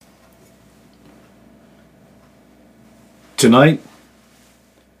Tonight,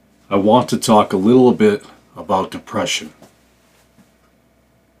 I want to talk a little bit about depression,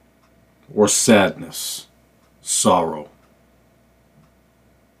 or sadness, sorrow.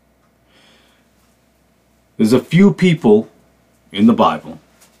 There's a few people in the Bible,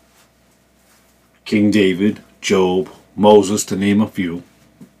 King David, Job, Moses, to name a few,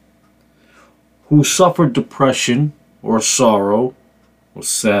 who suffered depression or sorrow or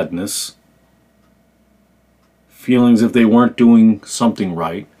sadness, feelings if they weren't doing something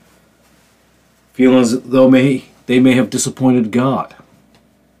right, feelings though they may have disappointed God.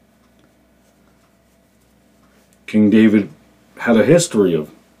 King David had a history of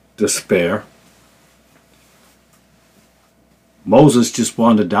despair. Moses just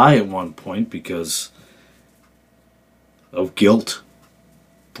wanted to die at one point because of guilt,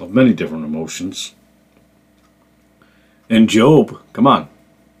 of many different emotions. And Job, come on,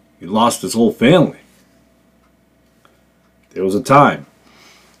 he lost his whole family. There was a time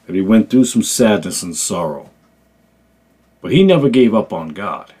that he went through some sadness and sorrow. But he never gave up on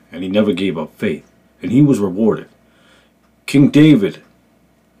God, and he never gave up faith, and he was rewarded. King David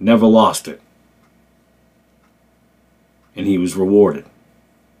never lost it, and he was rewarded.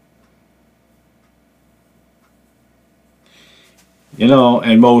 You know,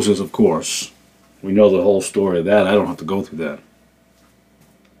 and Moses, of course, we know the whole story of that. I don't have to go through that.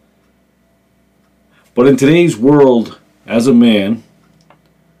 But in today's world, as a man,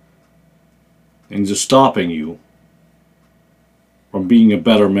 things are stopping you from being a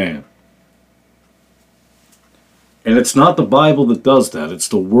better man. And it's not the Bible that does that. It's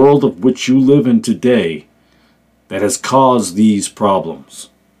the world of which you live in today that has caused these problems.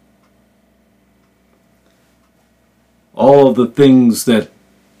 All of the things that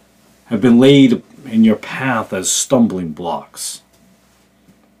have been laid in your path as stumbling blocks.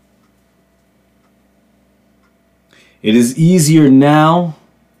 It is easier now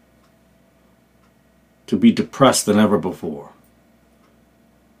to be depressed than ever before.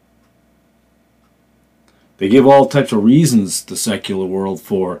 They give all types of reasons, the secular world,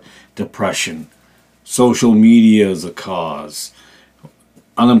 for depression. Social media is a cause.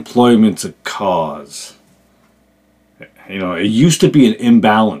 Unemployment's a cause. You know, it used to be an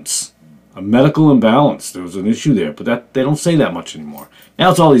imbalance, a medical imbalance. There was an issue there, but they don't say that much anymore. Now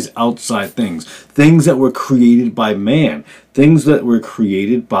it's all these outside things, things that were created by man, things that were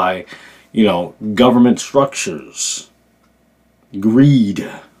created by, you know, government structures, greed.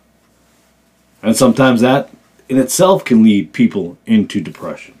 And sometimes that in itself can lead people into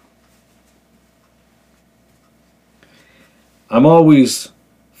depression. I'm always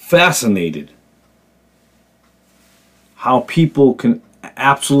fascinated how people can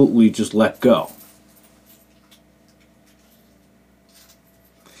absolutely just let go.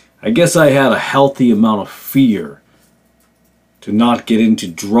 I guess I had a healthy amount of fear to not get into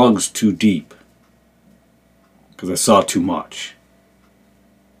drugs too deep because I saw too much.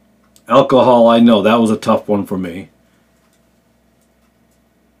 Alcohol, I know, that was a tough one for me.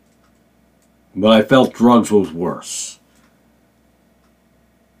 But I felt drugs was worse.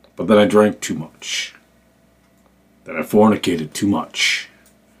 But then I drank too much. Then I fornicated too much.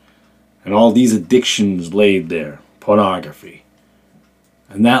 And all these addictions laid there. Pornography.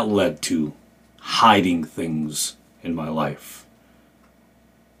 And that led to hiding things in my life.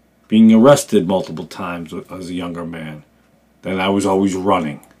 Being arrested multiple times as a younger man. Then I was always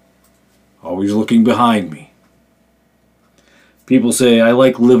running. Always looking behind me. People say, I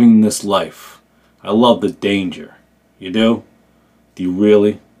like living this life. I love the danger. You do? Do you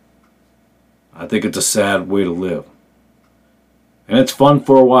really? I think it's a sad way to live. And it's fun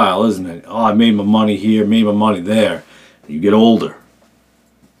for a while, isn't it? Oh, I made my money here, made my money there. You get older.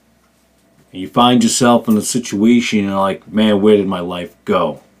 And you find yourself in a situation and you're like, man, where did my life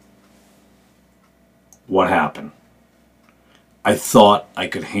go? What happened? I thought I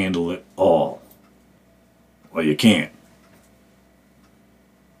could handle it all. Well, you can't.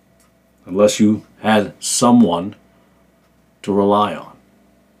 Unless you had someone to rely on.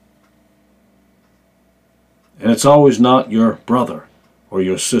 And it's always not your brother, or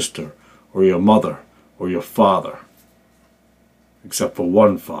your sister, or your mother, or your father. Except for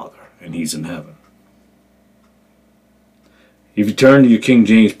one Father, and He's in heaven. If you turn to your King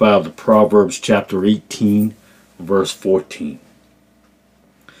James Bible to Proverbs chapter 18, verse 14.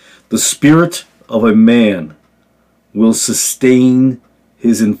 The spirit of a man will sustain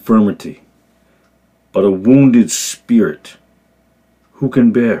his infirmity, but a wounded spirit who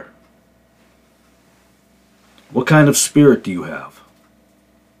can bear? What kind of spirit do you have?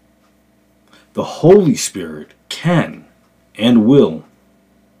 The Holy Spirit can and will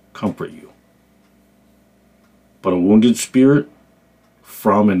comfort you. But a wounded spirit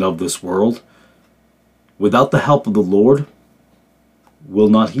from and of this world, without the help of the Lord, will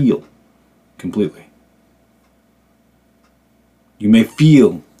not heal completely. You may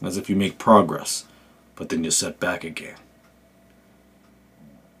feel as if you make progress, but then you're set back again.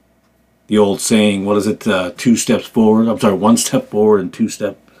 The old saying, what is it, 2 steps forward? I'm sorry, 1 step forward and 2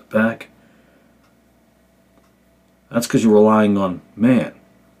 steps back. That's because you're relying on man,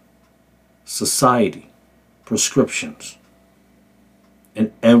 society, prescriptions.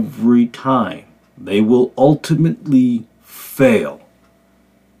 And every time they will ultimately fail.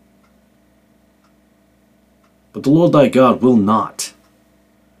 But the Lord thy God will not.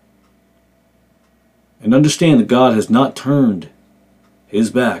 And understand that God has not turned his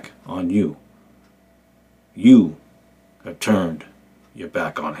back on you. You have turned your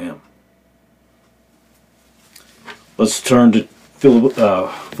back on him. Let's turn to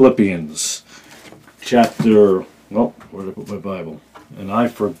Philippians chapter... Oh, where did I put my Bible? And I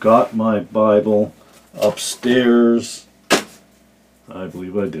forgot my Bible upstairs. I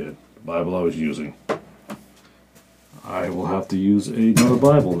believe I did. The Bible I was using. I will have to use another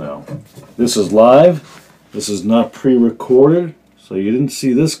Bible now. This is live. This is not pre-recorded. So you didn't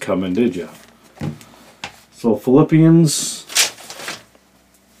see this coming, did you? So Philippians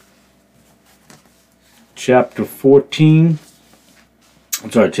chapter 14.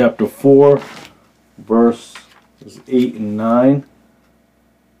 I'm sorry, chapter 4, verse 8 and 9.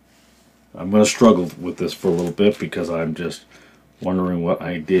 I'm going to struggle with this for a little bit because I'm just wondering what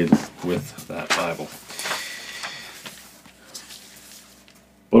I did with that Bible.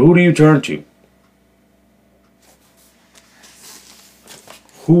 But who do you turn to?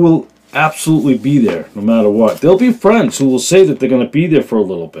 Who will absolutely be there no matter what? There'll be friends who will say that they're going to be there for a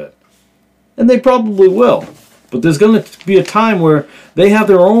little bit. And they probably will. But there's going to be a time where they have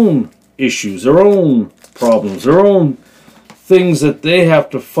their own issues, their own problems, their own things that they have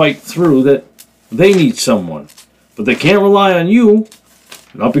to fight through, that they need someone. But they can't rely on you,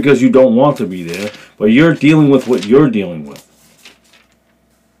 not because you don't want to be there, but you're dealing with what you're dealing with.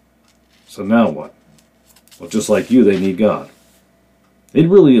 So now what? Well, just like you, they need God. It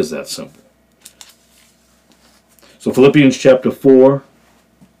really is that simple. So Philippians chapter 4,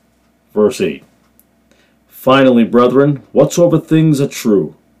 verse 8. Finally, brethren, whatsoever things are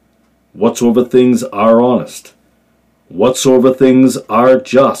true, whatsoever things are honest, whatsoever things are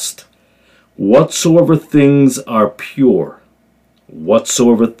just, whatsoever things are pure,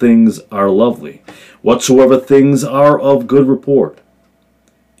 whatsoever things are lovely, whatsoever things are of good report,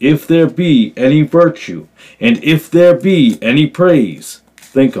 if there be any virtue, and if there be any praise,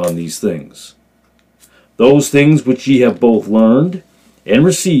 think on these things. Those things which ye have both learned, and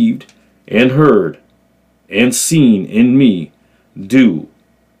received, and heard, and seen in me, do,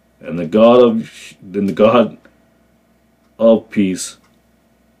 and the God of peace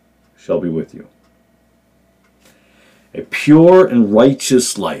shall be with you. A pure and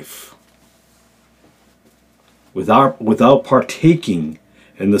righteous life, without partaking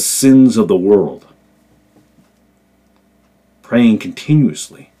in the sins of the world, praying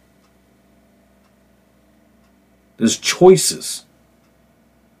continuously. There's choices.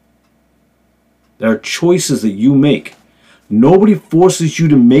 There are choices that you make. Nobody forces you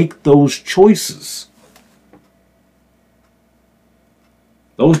to make those choices.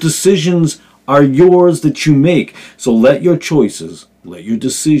 Those decisions are yours that you make. So let your choices, let your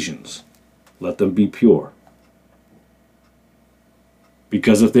decisions, let them be pure.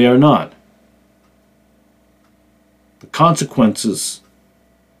 Because if they are not, the consequences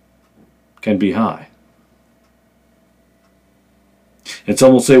can be high. And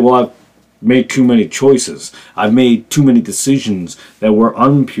some will say, well, I've made too many choices. I've made too many decisions that were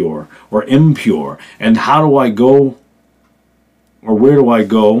impure or impure. And how do I go, or where do I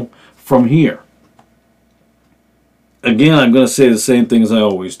go from here? Again, I'm going to say the same thing as I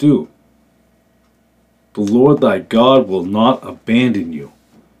always do. The Lord thy God will not abandon you.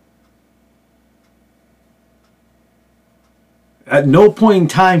 At no point in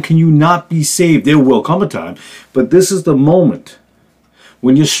time can you not be saved. There will come a time, but this is the moment.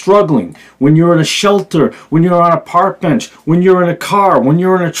 When you're struggling, when you're in a shelter, when you're on a park bench, when you're in a car, when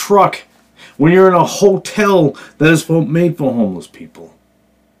you're in a truck, when you're in a hotel that is made for homeless people,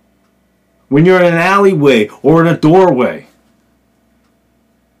 when you're in an alleyway or in a doorway,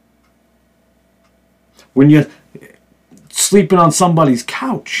 when you're sleeping on somebody's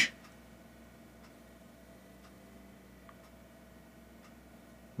couch.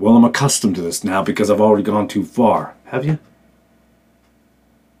 Well, I'm accustomed to this now because I've already gone too far. Have you?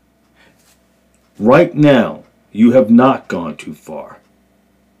 Right now, you have not gone too far.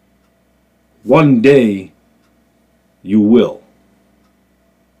 One day, you will.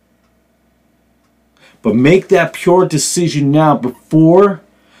 But make that pure decision now before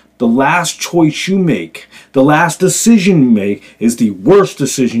the last choice you make, the last decision you make, is the worst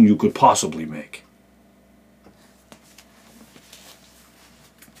decision you could possibly make.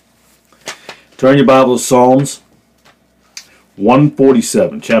 Turn your Bible to Psalms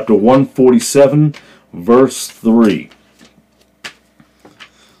 147, chapter 147, verse 3.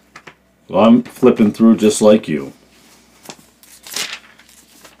 Well, I'm flipping through just like you.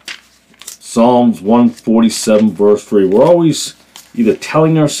 Psalms 147, verse 3. We're always either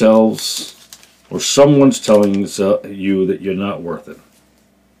telling ourselves or someone's telling you that you're not worth it.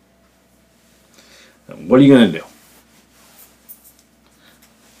 And what are you going to do?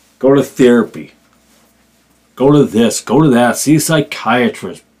 Go to therapy. Go to this. Go to that. See a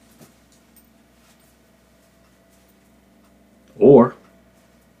psychiatrist. Or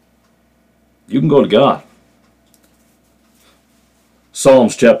you can go to God.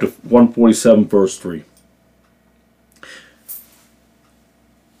 Psalms chapter 147, verse 3.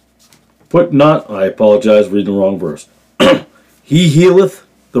 I apologize, reading the wrong verse. He healeth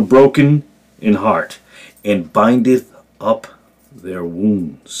the broken in heart, and bindeth up their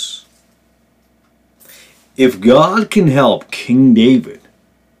wounds. If God can help King David,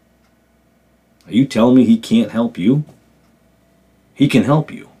 are you telling me he can't help you? He can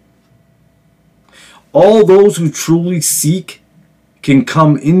help you. All those who truly seek can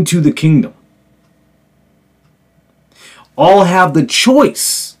come into the kingdom. All have the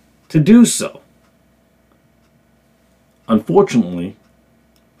choice to do so. Unfortunately,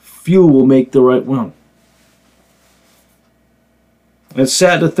 few will make the right one. It's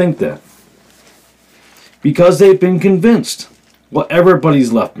sad to think that. Because they've been convinced. Well,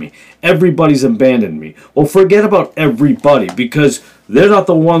 everybody's left me. Everybody's abandoned me. Well, forget about everybody, because they're not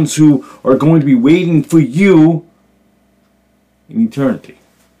the ones who are going to be waiting for you in eternity.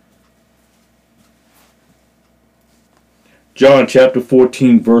 John chapter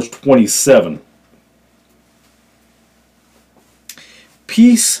 14, verse 27.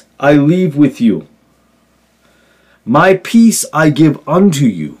 Peace I leave with you. My peace I give unto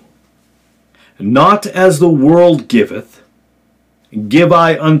you. Not as the world giveth, give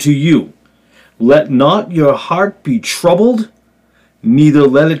I unto you. Let not your heart be troubled, neither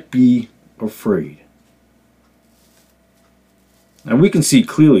let it be afraid. And we can see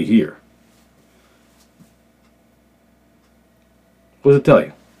clearly here. What does it tell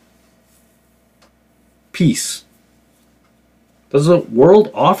you? Peace. Does the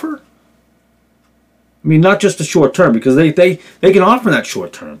world offer? I mean, not just the short term, because they can offer that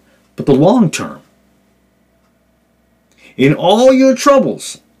short term, but the long term. In all your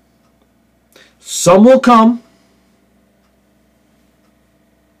troubles, some will come,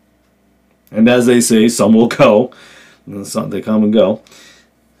 and as they say, some will go. They come and go.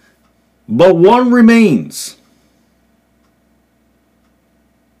 But one remains.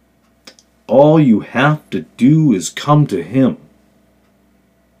 All you have to do is come to him.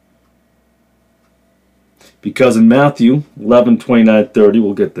 Because in Matthew 11, 29, 30,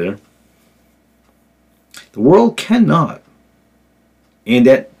 we'll get there. The world cannot, and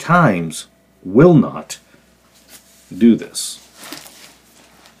at times will not, do this.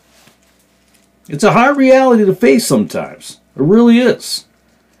 It's a hard reality to face sometimes. It really is.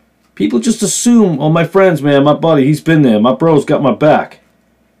 People just assume, oh, my friends, man, my buddy, he's been there. My bro's got my back.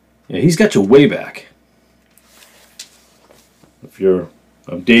 Yeah, he's got your way back.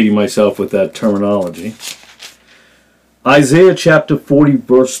 I'm dating myself with that terminology. Isaiah chapter 40,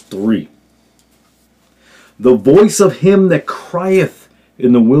 verse 3. The voice of him that crieth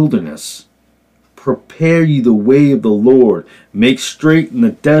in the wilderness, prepare ye the way of the Lord, make straight in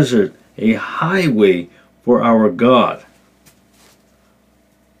the desert a highway for our God.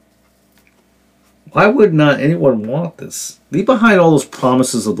 Why would not anyone want this? Leave behind all those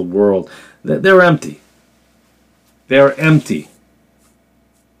promises of the world. They're empty. They're empty.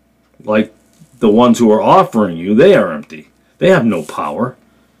 Like the ones who are offering you, they are empty. They have no power.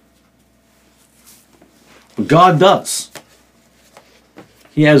 But God does.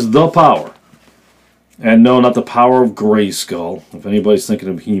 He has the power. And no, not the power of Grayskull. If anybody's thinking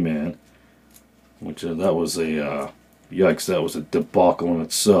of He-Man. Which, that was a, yikes, that was a debacle in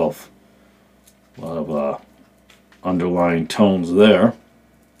itself. A lot of underlying tones there.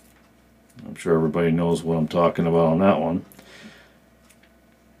 I'm sure everybody knows what I'm talking about on that one.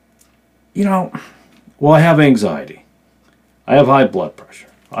 You know, well, I have anxiety. I have high blood pressure.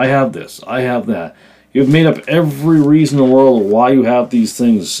 I have this. I have that. You've made up every reason in the world of why you have these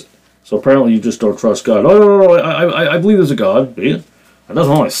things. So apparently you just don't trust God. Oh, no, I believe there's a God. Do you? That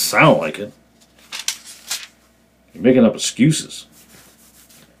doesn't always sound like it. You're making up excuses.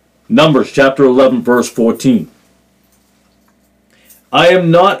 Numbers chapter 11, verse 14. I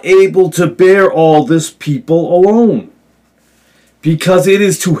am not able to bear all this people alone, because it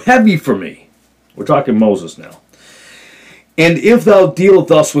is too heavy for me. We're talking Moses now. And if thou deal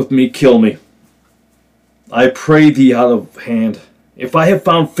thus with me, kill me. I pray thee out of hand. If I have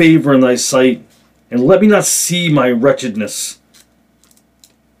found favor in thy sight, and let me not see my wretchedness.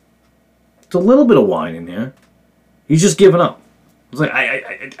 It's a little bit of wine in here. He's just giving up. It's like,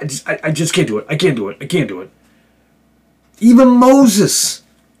 I just can't do it. I can't do it. I can't do it. Even Moses,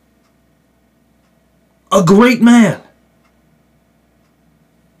 a great man.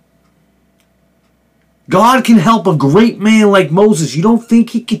 God can help a great man like Moses. You don't think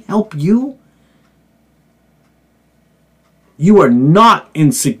he can help you? You are not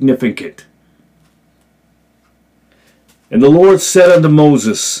insignificant. And the Lord said unto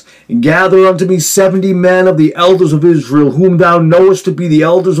Moses, Gather unto me 70 men of the elders of Israel, whom thou knowest to be the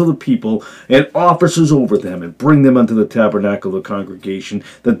elders of the people, and officers over them, and bring them unto the tabernacle of the congregation,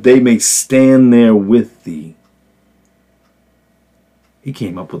 that they may stand there with thee. He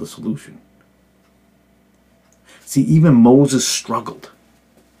came up with a solution. See, even Moses struggled.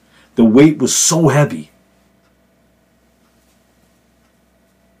 The weight was so heavy.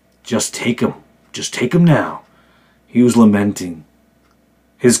 Just take him. Just take him now. He was lamenting.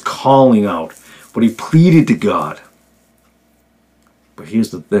 His calling out. But he pleaded to God. But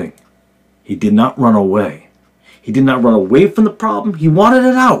here's the thing. He did not run away. He did not run away from the problem. He wanted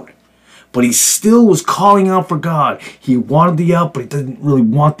it out. But he still was calling out for God. He wanted the out, but he didn't really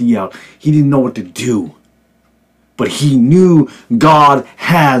want the out. He didn't know what to do. But he knew God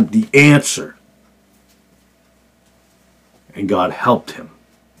had the answer. And God helped him.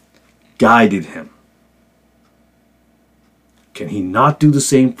 Guided him. Can he not do the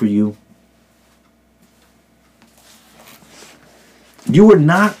same for you? You are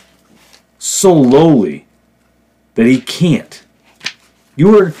not so lowly that he can't.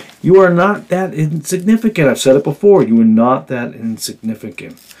 You are not that insignificant. I've said it before. You are not that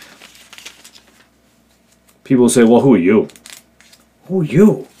insignificant. People say, well, who are you? Who are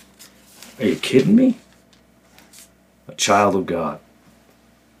you? Are you kidding me? A child of God.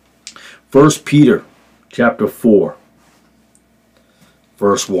 1 Peter chapter 4,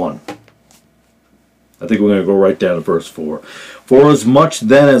 verse 1. I think we're going to go right down to verse 4. For as much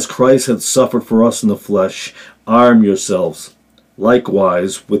then as Christ hath suffered for us in the flesh, arm yourselves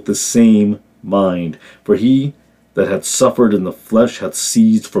likewise with the same mind. For he that hath suffered in the flesh hath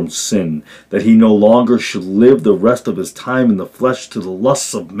ceased from sin, that he no longer should live the rest of his time in the flesh to the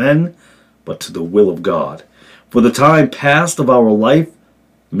lusts of men, but to the will of God. For the time past of our life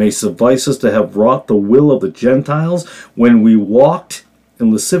may suffice us to have wrought the will of the Gentiles, when we walked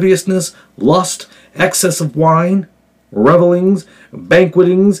in lasciviousness, lust, excess of wine, revellings,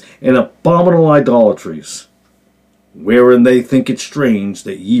 banquetings, and abominable idolatries, wherein they think it strange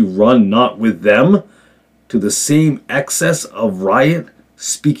that ye run not with them to the same excess of riot,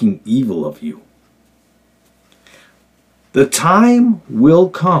 speaking evil of you. The time will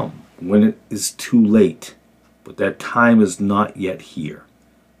come when it is too late, but that time is not yet here.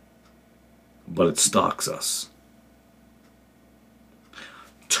 But it stalks us.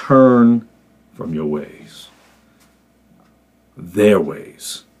 Turn from your ways, their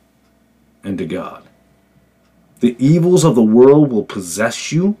ways, and to God. The evils of the world will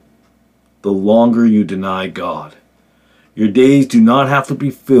possess you the longer you deny God. Your days do not have to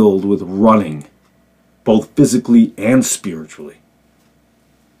be filled with running, both physically and spiritually.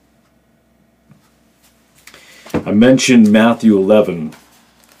 I mentioned Matthew 11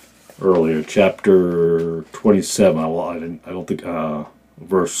 earlier, chapter 27. I don't think,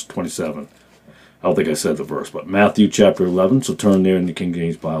 verse 27. I don't think I said the verse, but Matthew chapter 11. So turn there in the King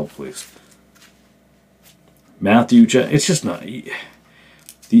James Bible, please. Matthew, it's just not.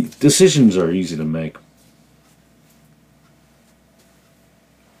 The decisions are easy to make.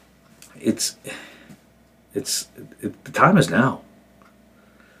 The time is now.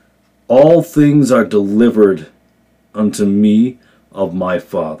 All things are delivered unto me of my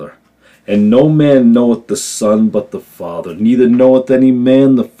Father. And no man knoweth the Son but the Father, neither knoweth any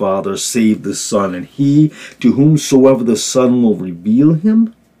man the Father save the Son, and he to whomsoever the Son will reveal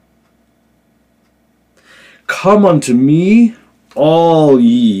him. Come unto me, all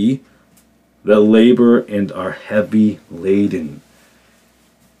ye that labor and are heavy laden,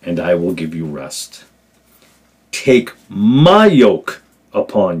 and I will give you rest. Take my yoke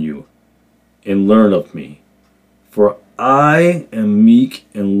upon you, and learn of me, for I am meek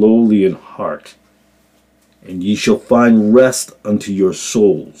and lowly in heart, and ye shall find rest unto your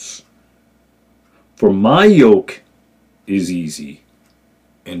souls. For my yoke is easy,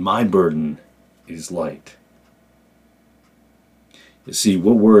 and my burden is light. You see,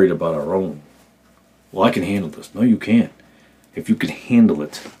 we're worried about our own. Well, I can handle this. No, you can't. If you could handle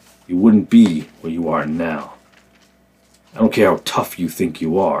it, you wouldn't be where you are now. I don't care how tough you think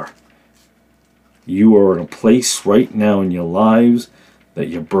you are. You are in a place right now in your lives that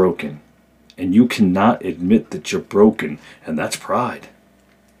you're broken. And you cannot admit that you're broken. And that's pride.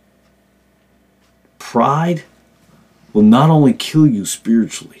 Pride will not only kill you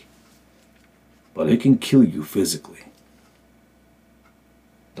spiritually, but it can kill you physically.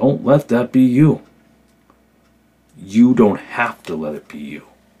 Don't let that be you. You don't have to let it be you.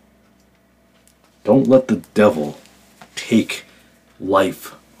 Don't let the devil take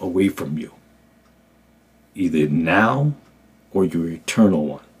life away from you, either now or your eternal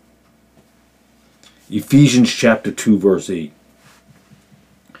one. Ephesians chapter 2 verse 8.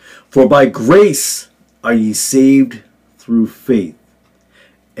 For by grace are ye saved through faith,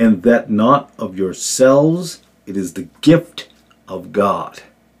 and that not of yourselves, it is the gift of God.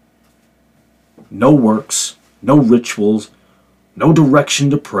 No works, no rituals, no direction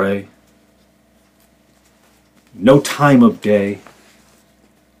to pray, no time of day,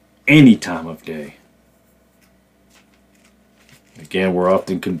 any time of day. Again, we're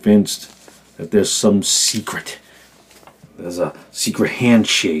often convinced that there's some secret. There's a secret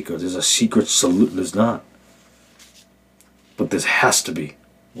handshake or there's a secret salute. There's not. But there has to be.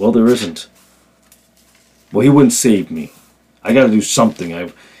 Well, there isn't. Well, he wouldn't save me. I got to do something. I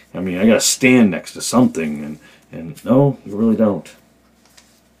got to stand next to something. And no, you really don't.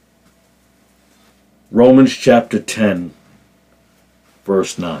 Romans chapter 10,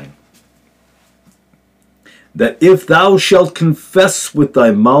 verse 9. That if thou shalt confess with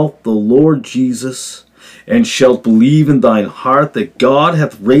thy mouth the Lord Jesus, and shalt believe in thine heart that God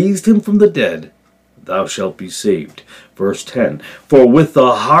hath raised him from the dead, thou shalt be saved. Verse 10. For with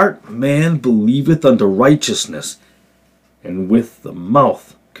the heart man believeth unto righteousness, and with the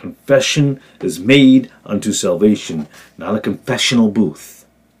mouth confession is made unto salvation. Not a confessional booth.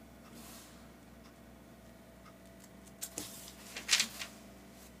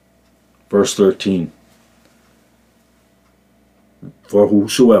 Verse 13. For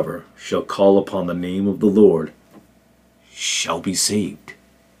whosoever shall call upon the name of the Lord shall be saved.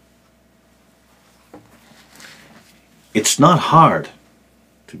 It's not hard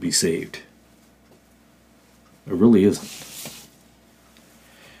to be saved. It really isn't.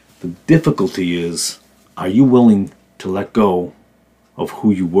 The difficulty is, are you willing to let go of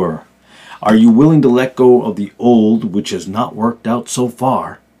who you were? Are you willing to let go of the old, which has not worked out so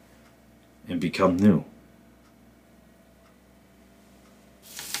far, and become new?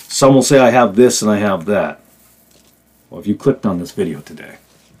 Some will say, I have this and I have that. Well, if you clicked on this video today,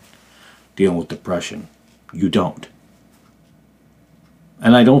 dealing with depression, you don't.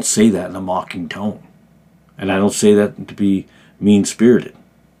 And I don't say that in a mocking tone. And I don't say that to be mean-spirited.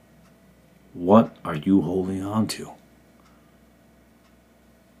 What are you holding on to?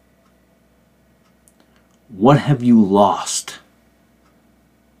 What have you lost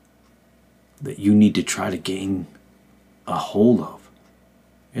that you need to try to gain a hold of?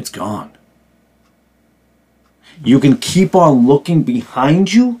 It's gone. You can keep on looking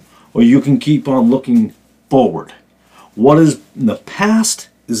behind you, or you can keep on looking forward. What is in the past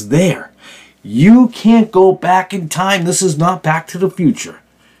is there. You can't go back in time. This is not Back to the Future.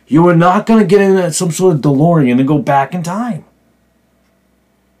 You are not going to get in some sort of DeLorean and go back in time.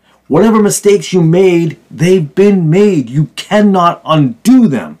 Whatever mistakes you made, they've been made. You cannot undo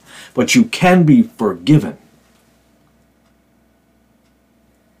them, but you can be forgiven.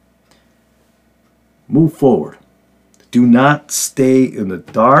 Move forward. Do not stay in the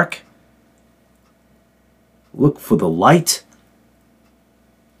dark. Look for the light.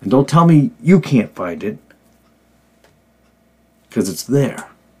 And don't tell me you can't find it, because it's there.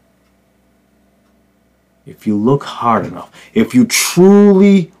 If you look hard enough, if you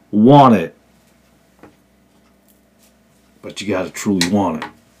truly want it, but you got to truly want it.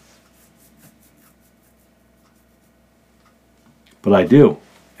 But I do,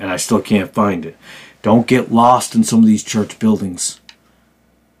 and I still can't find it. Don't get lost in some of these church buildings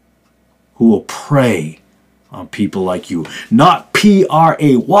who will prey on people like you. Not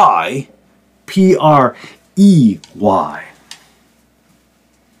P-R-A-Y, P-R-E-Y.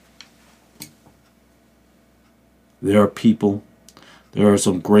 There are people, there are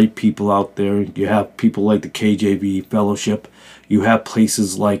some great people out there. You have people like the KJV Fellowship. You have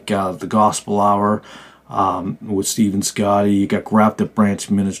places like the Gospel Hour with Stephen Scotty. You got Grafted Branch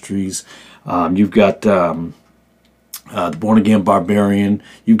Ministries. You've got The Born Again Barbarian.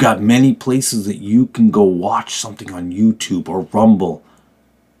 You've got many places that you can go watch something on YouTube or Rumble.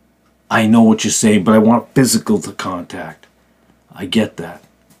 I know what you're saying, but I want physical to contact. I get that.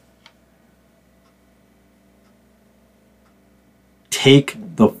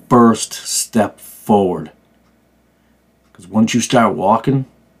 Take the first step forward. Because once you start walking,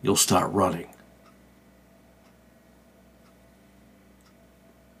 you'll start running.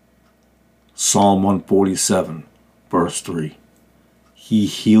 Psalm 147, verse 3. He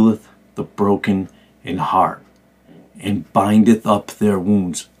healeth the broken in heart, and bindeth up their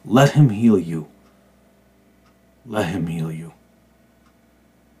wounds. Let him heal you. Let him heal you.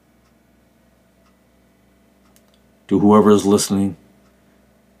 To whoever is listening,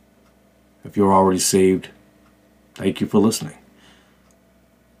 if you're already saved, thank you for listening.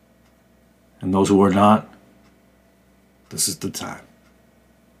 And those who are not, this is the time.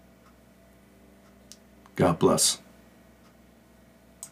 God bless.